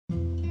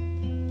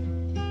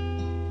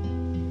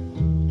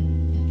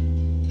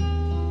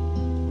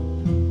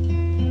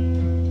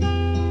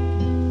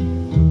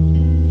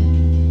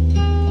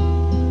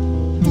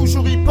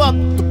hip-hop,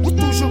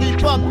 toujours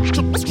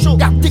hip-hop.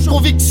 Garde tes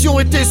convictions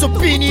et tes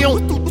opinions,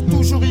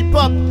 toujours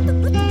hip-hop.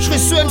 Je serai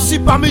ce MC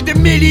parmi des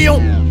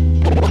millions,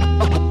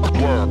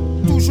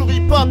 toujours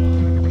hip-hop.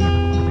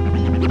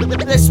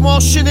 Laisse-moi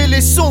enchaîner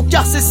les sons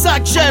car c'est ça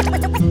que j'aime.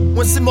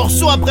 Moi c'est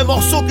morceau après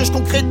morceau que je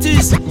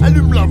concrétise.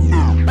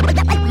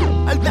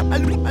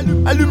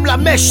 Allume la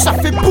mèche, ça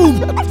fait boum.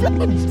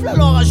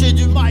 L'enragé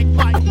du mic,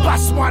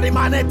 passe-moi les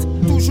manettes.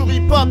 Toujours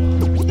hip-hop,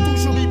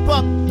 toujours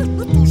hip-hop,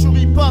 toujours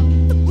hip-hop,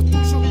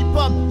 toujours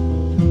hip-hop.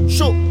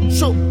 Chaud,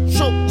 chaud,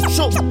 chaud,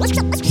 chaud,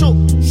 chaud,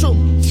 chaud,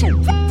 chaud.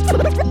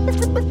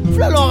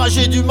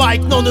 L'enragé du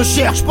mic, non ne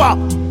cherche pas.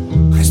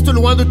 Reste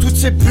loin de toutes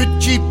ces putes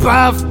qui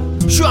bavent.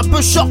 Je suis un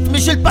peu short mais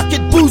j'ai le paquet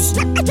de bouse.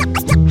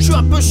 Je suis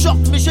un peu short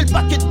mais j'ai le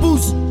paquet de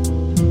bouse.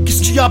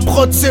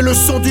 Keskiaprod c'est le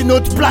son d'une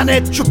autre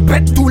planète. Je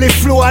pète tous les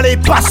flots, allez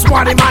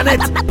passe-moi les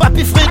manettes.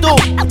 Papi Fredo,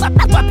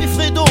 papi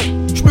Fredo.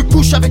 Je me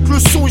couche avec le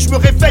son et je me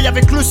réveille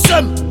avec le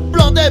seum.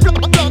 Blandem,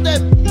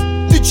 blandem.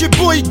 DJ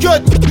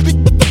Boycut,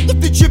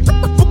 DJ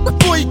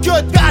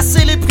Boycut.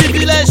 Casser les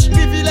privilèges,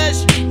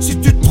 privilèges. Si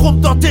tu te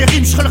trompes dans tes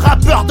rimes, je serai le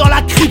rappeur dans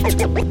la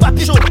crypte.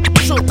 Papi chaud,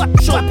 chaud,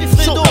 chaud, papi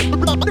Fredo,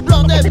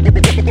 blandem.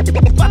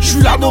 Je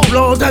suis là mon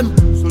blandem.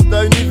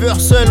 Soldat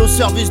universel au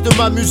service de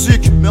ma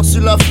musique. Merci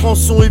la France,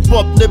 son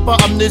hip-hop n'est pas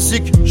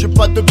amnésique. J'ai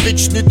pas de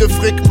bitch ni de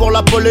fric pour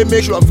la polémique.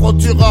 Je suis un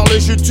franc-tireur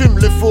légitime,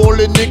 les faux on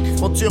les nique.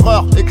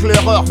 Franc-tireur,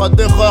 éclaireur, pas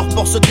d'erreur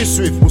pour ceux qui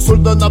suivent. Mon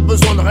soldat n'a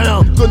besoin de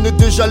rien, il connaît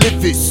déjà les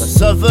vices. La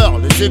saveur,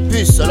 les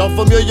épices, alors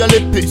vaut mieux y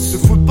aller pisse.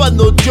 Ne fout pas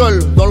notre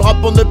gueule, dans le rap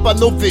on n'est pas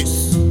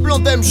novice.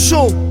 Blandem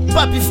chaud,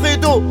 papi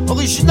Fredo,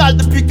 original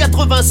depuis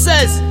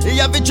 96. Et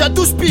y'avait déjà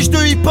 12 piges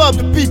de hip-hop,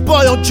 de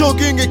b-boy en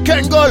jogging et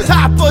Kangol.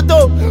 Ah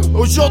podo,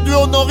 aujourd'hui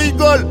on en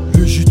rigole.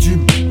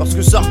 Légitime, parce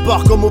que ça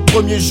repart comme au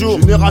premier jour.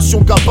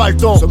 Génération qui a pas le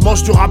temps, ça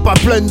mange du rap à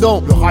pleines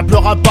dents. Le rap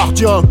leur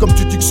appartient, comme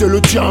tu dis que c'est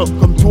le tien.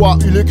 Comme toi,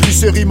 il écrit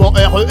ses rimes en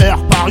RER,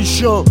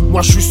 parisien.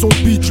 Moi je suis son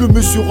beat, je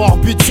me sur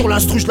orbite. Sur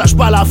l'instru, je lâche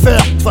pas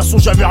l'affaire. De toute façon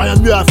j'avais rien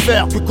de mieux à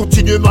faire que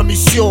continuer ma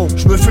mission.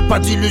 Je me fais pas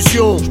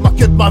d'illusions, je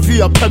m'inquiète ma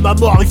vie après ma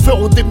mort, ils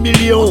feront des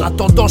millions. En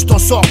attendant je t'en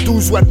sors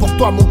 12, ouais pour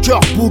toi mon cœur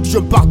boucle. Je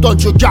me pardonne,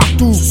 je garde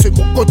tout, c'est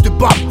mon côté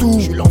partout.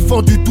 Je suis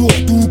l'enfant du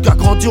dourdou qui a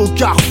grandi au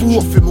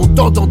carrefour. Je fais mon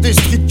temps dans des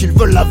streets qu'ils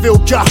veulent laver au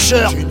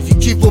karcher. J'ai une vie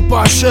qui vaut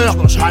pas cher,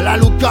 quand je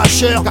halal au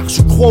cachère. Car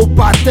je crois au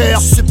pater,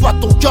 si c'est pas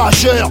ton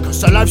cachère. Quand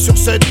ça live sur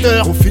cette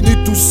terre, on finit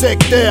tout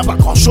sectaire. Pas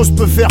grand chose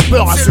peut faire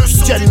peur à ceux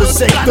qui tiennent le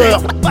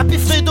secteur. Papi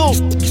Fredo,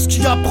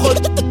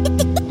 Keskiaprod,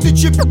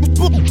 DJ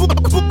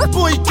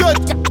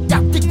Boycut.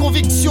 Garde tes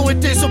convictions et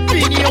tes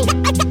opinions.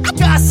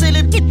 Casser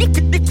les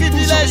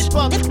privilèges.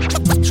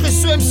 Je serai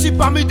ce MC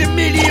parmi des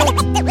millions.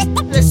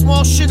 Laisse-moi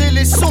enchaîner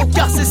les sons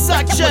car c'est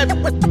ça que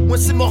j'aime. Moi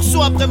c'est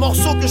morceau après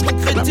morceau que je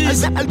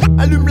concrétise.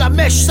 Allume la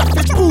mèche, ça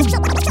fait boum,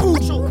 boum.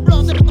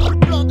 Blandem,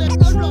 blandem.